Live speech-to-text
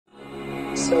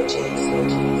So,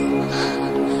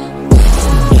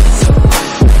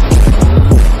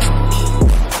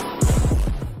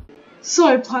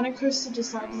 Planet Coaster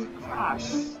decided to crash.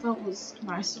 That was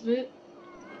nice of it.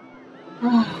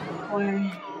 Oh, boy.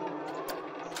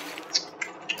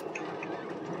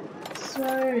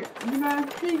 So,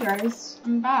 hey guys,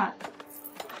 I'm back.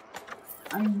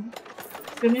 I'm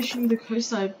finishing the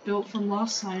coaster I built from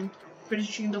last time.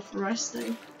 Finishing it off the rest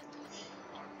day.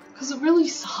 Because it really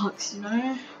sucks,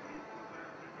 Yeah,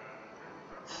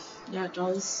 it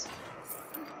does.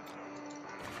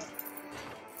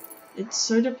 It's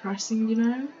so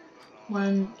depressing,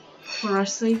 when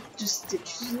Foreste just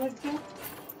ditches you like that.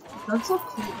 That's not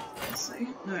cool, I say.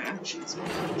 No, actually, it's not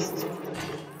cool.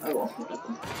 Oh well,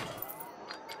 whatever.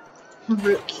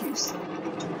 Rip QC.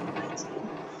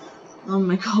 Oh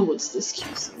my god, what's this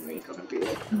QC rate gonna be?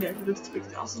 Like negative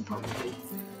 3,000 probably.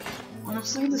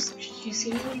 Honestly, this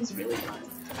QC rate is really bad.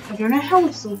 I don't know how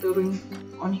it's still building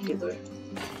on here though.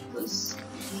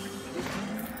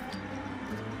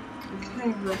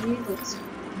 Okay, ready? Let's.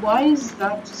 Why is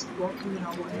that just blocking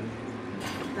our way?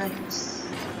 Thanks.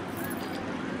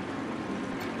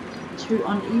 Too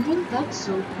uneven? That's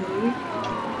okay.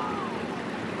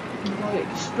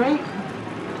 Like, straight.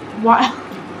 Why?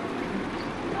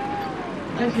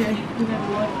 Okay, you know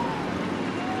what?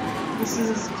 This is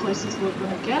as close as we're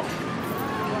gonna get.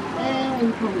 And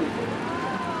we probably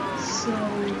will. So.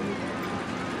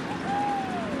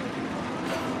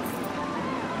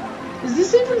 Is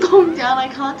this even going down? I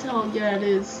can't tell. Yeah, it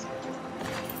is.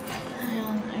 Hang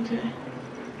on, okay.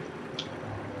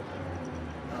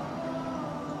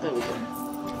 There we go.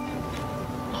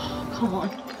 Oh, come on.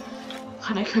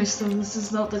 Planet Coaster, this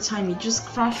is not the time. You just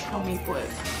crashed on me, boy.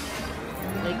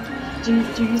 Like, do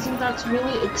you think that's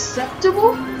really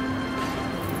acceptable?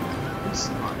 It's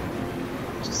not.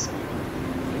 Just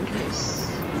in case.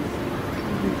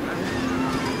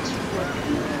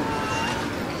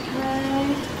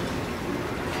 Okay.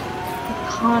 I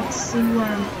can't see where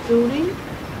I'm building.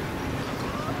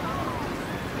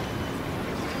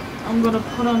 I'm gonna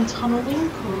put on tunneling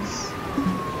because.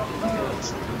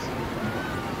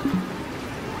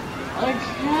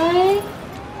 Okay.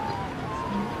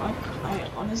 I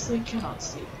honestly cannot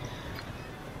see.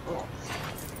 Oh.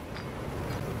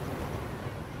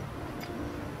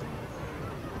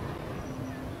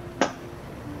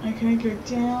 Okay, go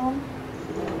down.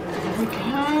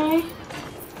 Okay.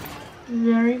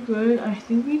 Very good. I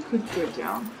think we could go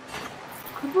down.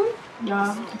 Could we?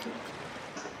 Yeah.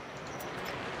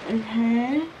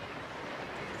 Okay.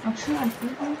 Actually, I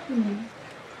think I can.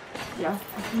 Yeah,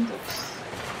 I think that's.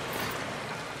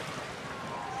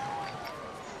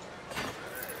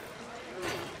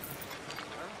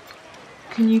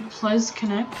 Can you please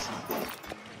connect?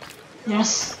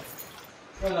 Yes.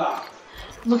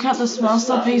 Look at this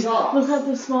masterpiece. Look at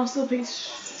this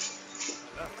masterpiece.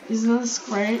 Isn't this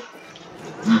great?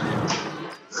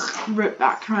 Rip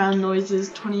background noises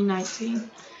 2019.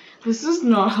 This is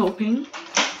not helping.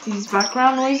 These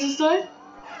background noises though.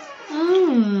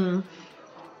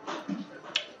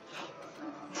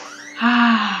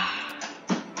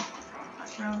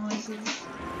 Background noises.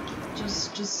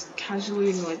 Just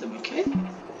casually annoy them, okay?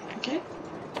 Okay?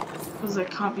 Because I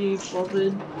can't be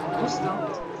bothered or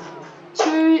stopped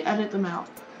to edit them out.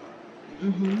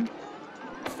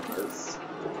 Because.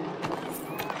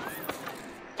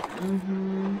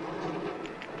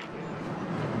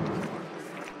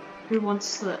 Who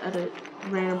wants to edit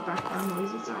random background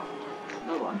noises out?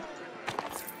 No one.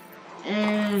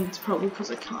 And it's probably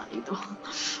because I can't either.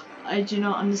 I do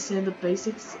not understand the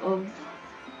basics of,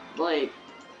 like,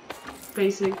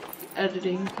 basic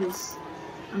editing because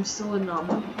I'm still a numb,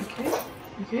 okay?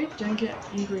 Okay, don't get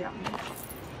angry at me.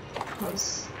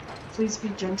 Because, please be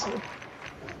gentle.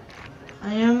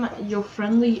 I am your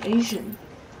friendly Asian.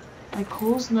 I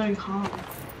cause no harm.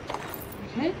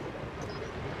 Okay?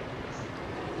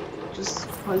 Just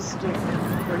please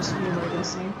don't roast me like you're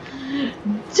saying,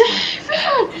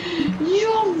 David!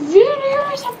 Your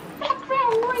videos have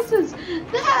background noises!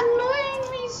 They're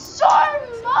annoying me so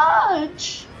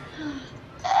much!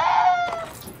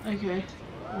 Okay.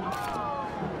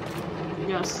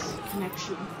 Yes,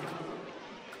 connection.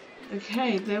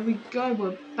 Okay, there we go.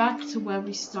 We're back to where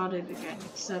we started again,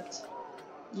 except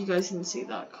you guys didn't see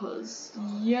that because,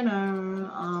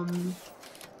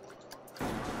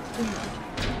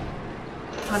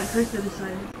 Planet Coaster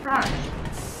decided to crash.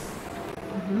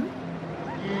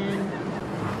 And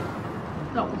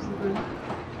that wasn't good.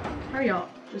 Hurry up,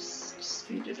 just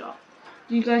speed it up.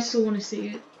 Do you guys still want to see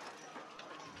it?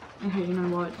 Okay, you know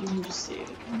what? You can just see it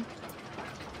again.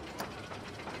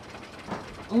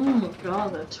 Oh my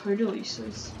god, they're totally so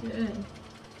scared.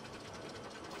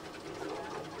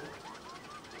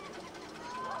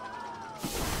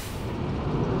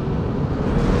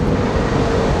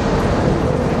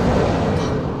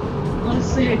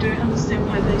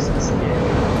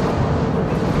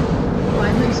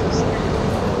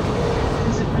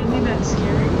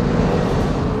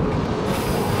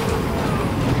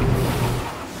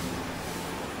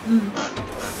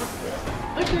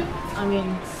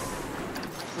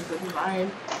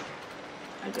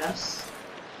 I guess.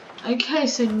 Okay,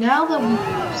 so now that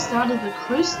we've started the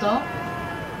coaster,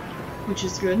 which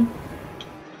is good.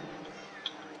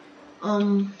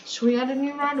 Should we add a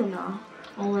new ride or not?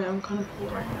 Oh wait, I'm kind of poor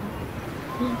right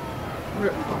now.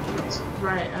 Rip pockets.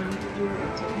 Right, I'm doing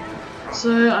it too.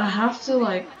 So I have to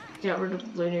like get rid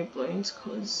of Looney Balloons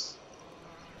because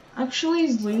actually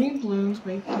is Looney Balloons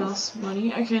making us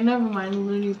money? Okay, never mind.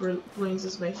 Looney Balloons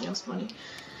is making us money.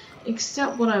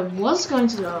 Except what I was going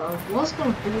to do, I was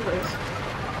going to pull those.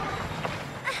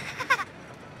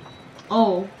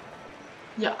 Oh.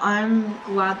 Yeah, I'm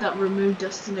glad that remove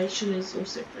destination is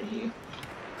also free here.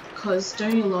 Because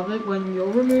don't you love it when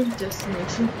your remove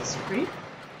destination is free?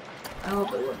 I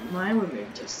love it when my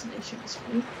remove destination is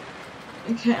free.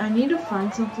 Okay, I need to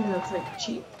find something that's like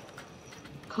cheap.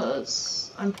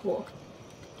 Because I'm poor.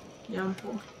 Yeah, I'm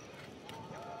poor.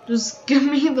 Just give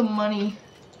me the money.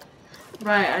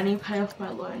 Right, I need to pay off my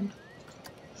loan.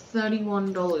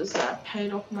 $31 that I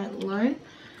paid off my loan.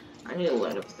 I need a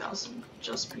loan of 1,000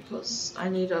 just because I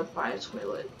need to buy a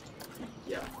toilet.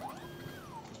 Yeah.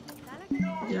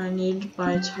 Yeah, I need to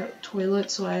buy a toilet,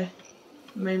 so I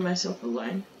made myself a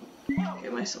loan.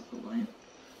 Get myself a loan.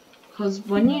 Cause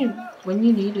when you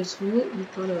need a toilet,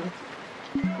 you've gotta,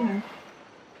 you know.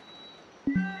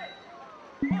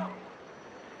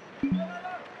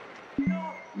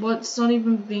 What's not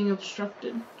even being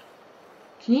obstructed?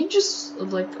 Can you just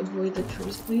like avoid the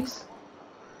trees, please?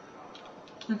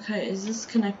 Okay, is this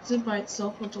connected by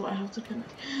itself or do I have to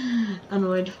connect?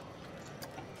 Annoyed.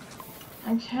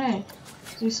 Okay,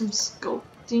 do some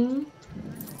sculpting.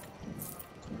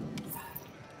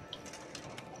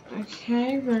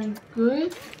 Okay, very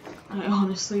good. I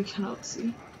honestly cannot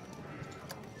see.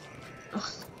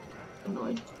 Ugh,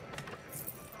 annoyed.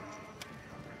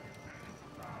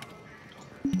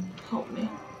 Help me.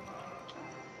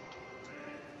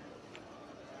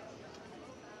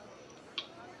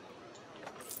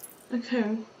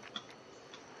 Okay.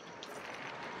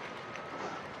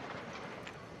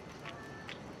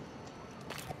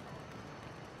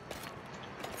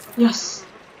 Yes.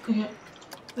 Okay.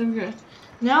 There we go.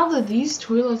 Now that these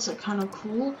toilets are kind of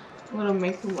cool, I'm gonna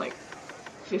make them like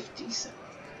 50 cents.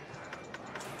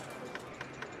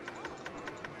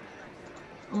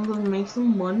 I'm gonna make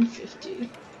them 150.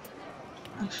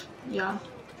 Actually, yeah.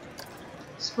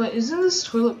 But isn't this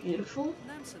toilet beautiful?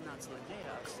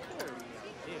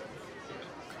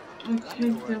 Okay,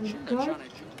 there we go.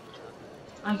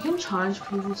 I can charge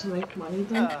people to make money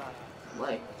though.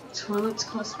 Like, toilets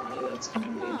cost money, that's kind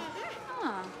of weird.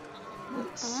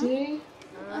 Let's see.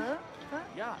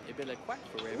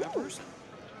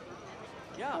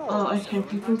 Oh, okay,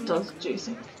 people do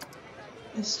think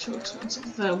it's too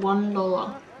expensive. They're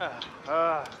 $1.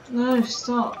 No,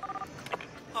 stop.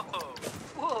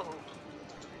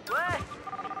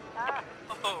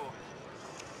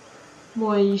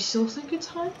 Boy, you still think it's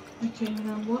high? Okay, you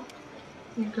know what?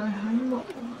 You go home, what?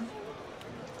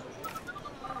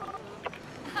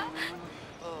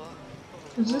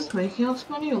 Is this making us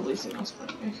money or losing us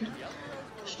money? Okay.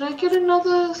 Should I get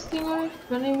another thingo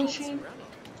vending machine?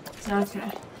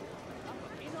 Okay.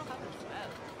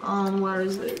 Where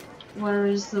is it? Where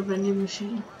is the vending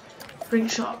machine? Drink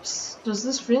shops. Does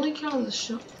this really count as a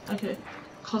shop? Okay.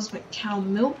 Cosmic cow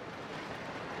milk.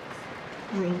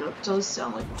 I mean, that does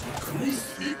sound like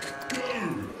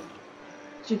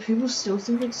do people still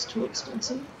think it's too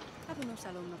expensive?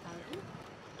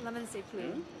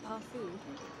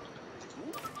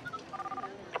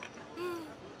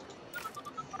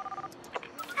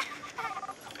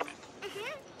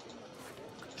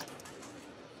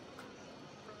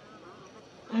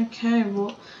 Okay,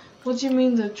 well, what do you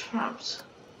mean they're trapped?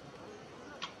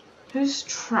 Who's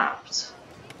trapped?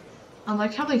 I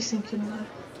like how they sink in there.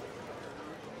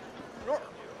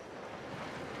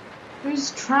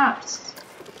 Who's trapped?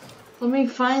 Let me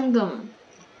find them.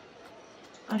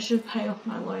 I should pay off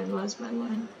my loan. Where's my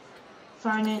loan?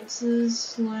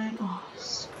 Finances, loan. Oh,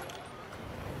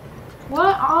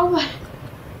 what are they?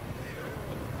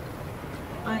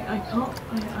 I can't.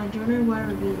 I don't know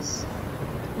where it is.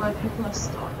 Why people are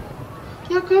stuck.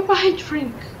 Yeah, go buy a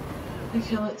drink.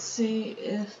 Okay, let's see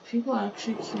if people are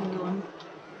actually queuing on.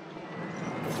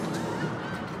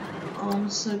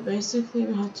 So basically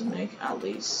we have to make at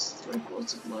least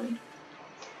 3/4 of load.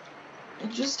 It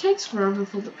just takes forever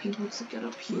for the people to get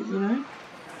up here, you know?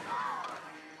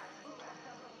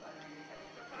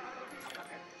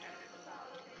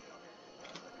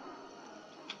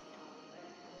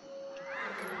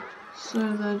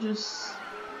 So they're just...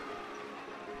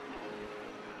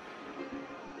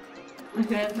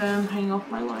 Okay, then I'm paying off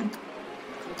my loan.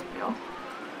 Yeah.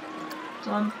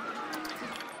 Done.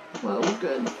 Well, we're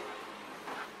good.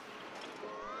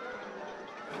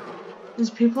 Is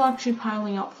people actually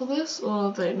piling up for this, or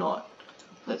are they not?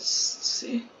 Let's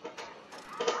see.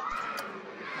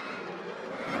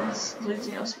 It's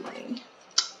losing us money.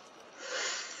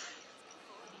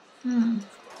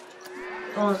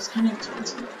 Oh, it's kind of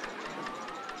expensive.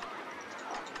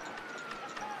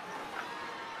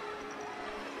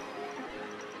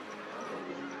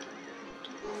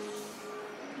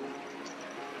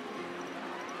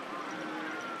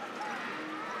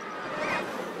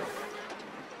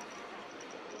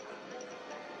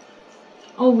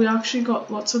 Oh, we actually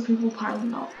got lots of people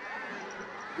piling up.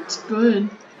 That's good.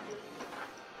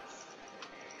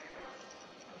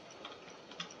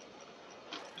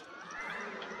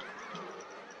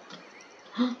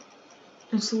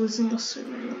 It's losing us so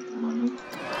much money.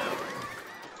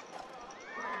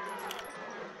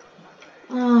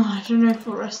 Oh, I don't know if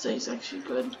the rest day is actually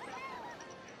good.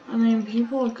 I mean,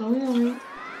 people are going away.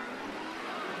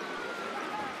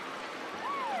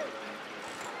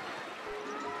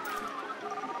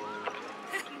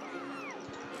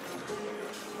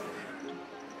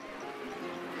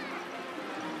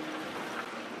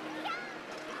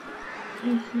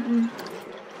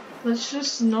 Let's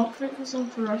just not focus on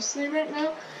ferocity right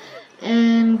now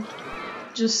and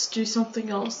just do something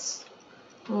else,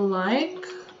 like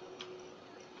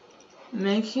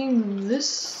making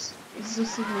this. Is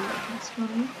this a good that's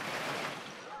money?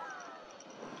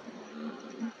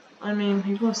 I mean,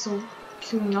 people are still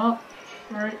queuing up,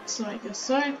 right? So I guess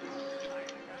so.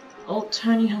 Oh,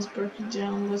 Tony has broken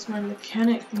down. Where's my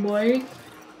mechanic boy?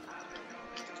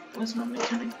 Where's my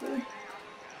mechanic boy?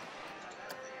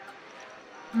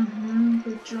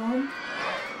 Good job.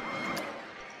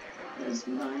 There's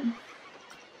mine.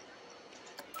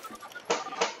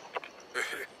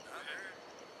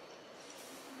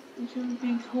 You can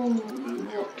be cool.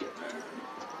 Look.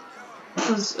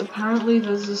 Because apparently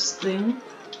there's this thing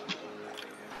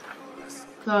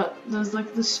that there's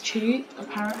like this cheat,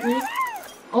 apparently.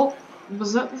 Oh,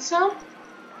 was that the sound?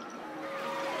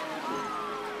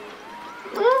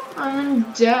 Oh, I'm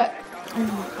in debt. Oh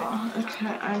my god. Okay,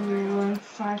 I ruined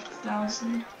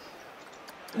 5,000.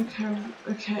 Okay.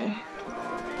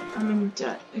 I'm in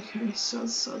debt. Okay, so.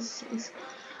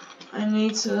 I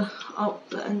need to up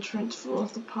the entrance for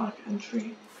the park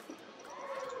entry.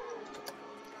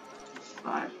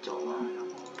 $5,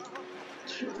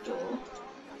 $2,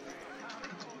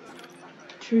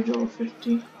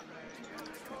 $2.50.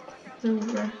 There we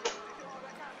go.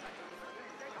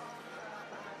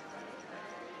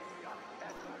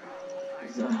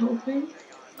 Is that helping?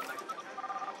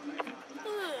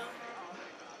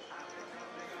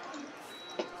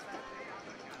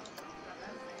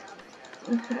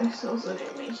 Okay, so I was only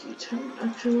make you 10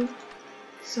 actually.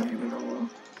 $7.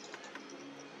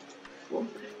 $4.50.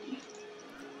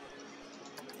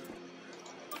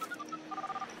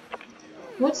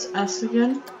 What's S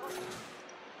again?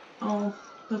 Oh,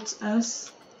 that's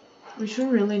S. We should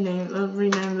really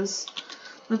rename this.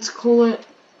 Let's call it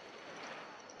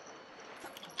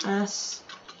S.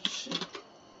 Shit.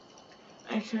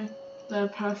 Okay, they're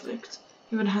perfect.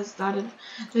 Even has that in.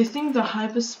 They think the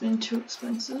hyperspin too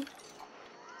expensive.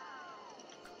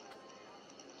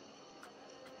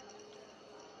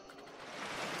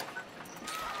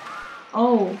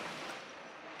 Oh,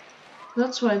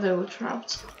 that's why they were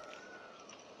trapped.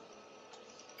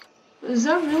 Is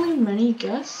there really many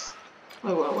guests?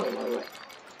 Wait.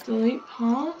 Delete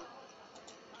path?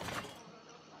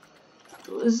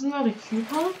 Isn't that a queue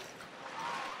path?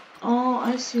 Oh,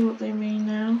 I see what they mean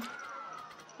now.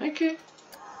 Okay.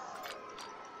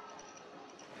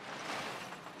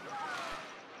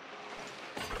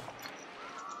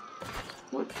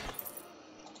 What?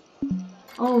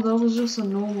 Oh, that was just a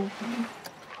normal path.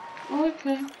 Oh,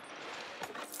 okay.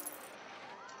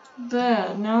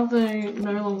 There, now they're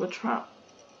no longer trapped.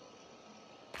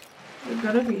 They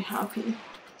gotta be happy.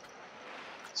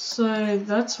 So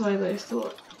that's why they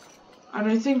thought. I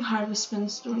don't think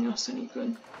hyperspin's doing us any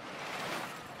good.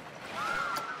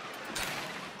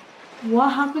 What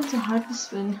happened to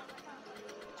hyperspin?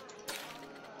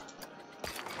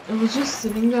 It was just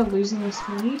sitting there losing us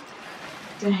money.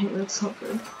 Dang, that's not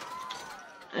good.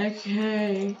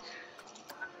 Okay.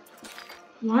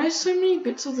 Why are so many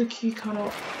bits of the queue cut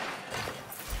off?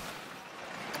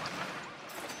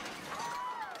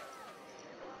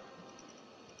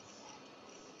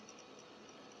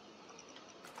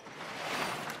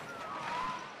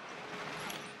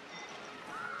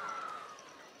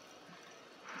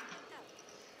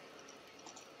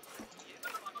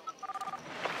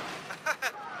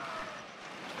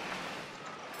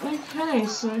 Okay,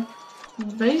 so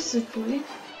basically,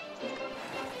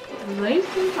 they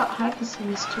think that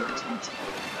hyperspin is too expensive.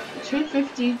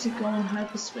 $250 to go on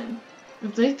Hyperspin.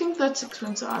 If they think that's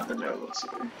expensive, I don't know what to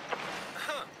do.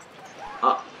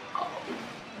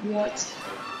 What?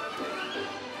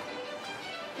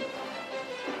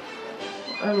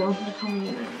 Oh well, they're coming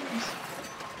in anyways.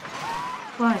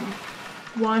 Fine.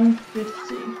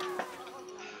 $150.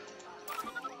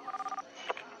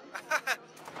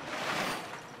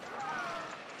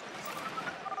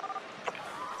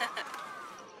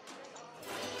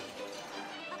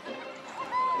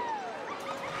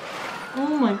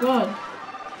 Oh my god.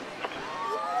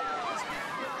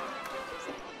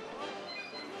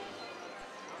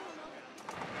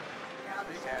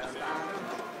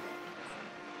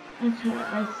 Okay,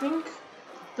 I think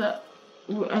that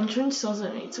entrance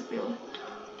doesn't need to be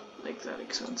like that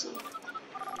expensive.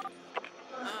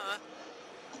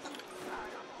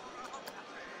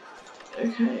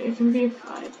 Okay, it can be a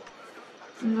 5.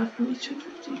 And that can be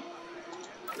 $250.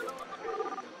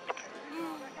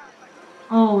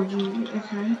 Oh, gee,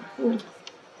 okay, cool.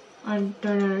 I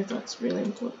don't know if that's really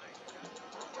important.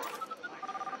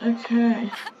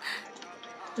 Okay.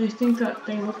 They think that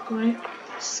they look great.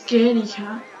 Scaredy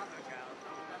cat.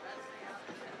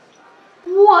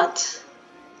 What?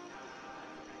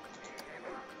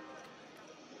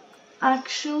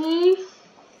 Actually,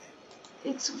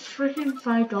 it's freaking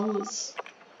 $5.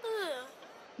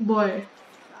 Boy.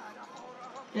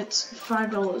 It's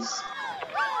 $5.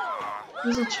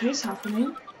 There's a chase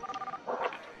happening.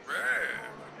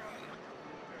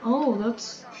 Oh,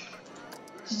 that's...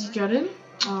 Did you get in?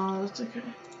 Oh, that's okay.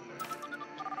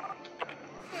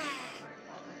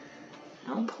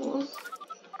 I'll pause.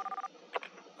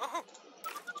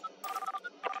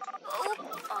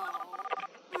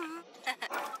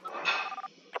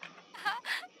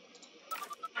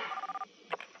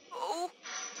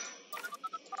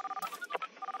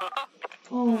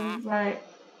 Oh, right.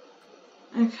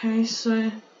 Okay, so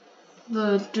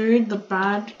the dude, the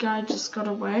bad guy, just got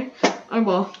away. Oh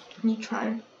well, he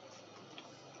tried.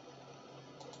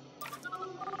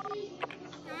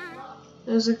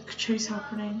 There's a chase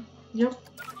happening. Yep.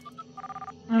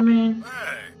 I mean,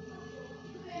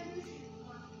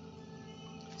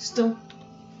 still.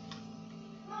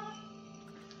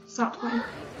 Stop playing.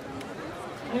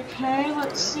 Okay,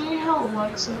 let's see how it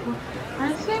works so far.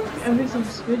 I think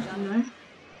everything's good, you know.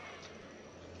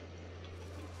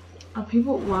 Are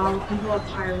people? Wow, people are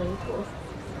piling for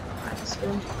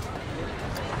Hyperspin.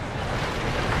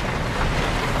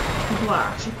 People are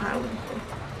actually piling for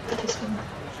Hyperspin.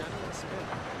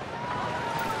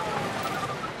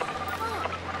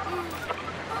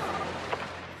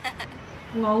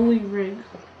 Lolly rig.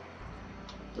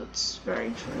 That's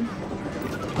very true.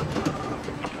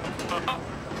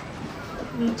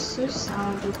 It's so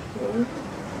sad with Paul.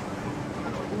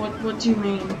 What do you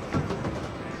mean?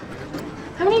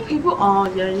 How many people? Oh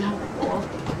yeah, you have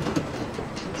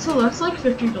 4. So that's like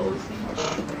 $50 each.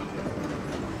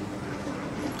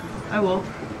 Oh well.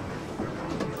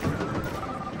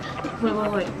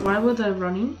 Wait. Why were they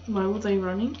running? Why were they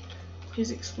running?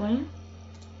 Please explain.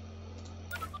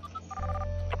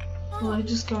 Were they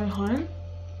just going home?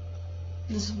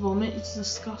 This vomit is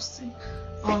disgusting.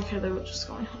 Oh, okay, they were just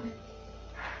going home.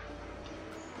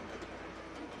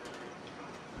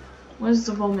 Where's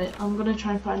the vomit? I'm gonna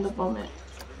try and find the vomit.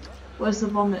 Where's the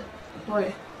vomit?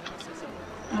 Boy.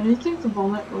 I don't think the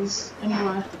vomit was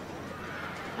anywhere.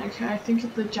 Okay, I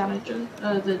think the janitor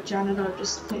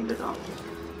just cleaned it up.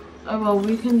 Oh well,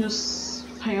 we can just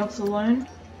pay off the loan.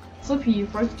 Flippy, you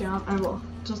broke down. Oh well,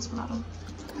 doesn't matter.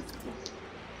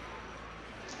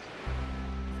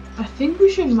 I think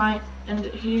we might end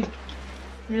it here,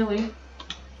 really,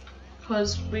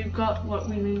 because we've got what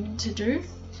we need to do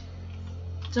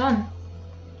done.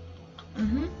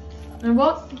 And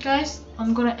what, guys,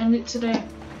 I'm gonna end it today.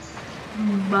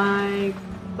 Bye.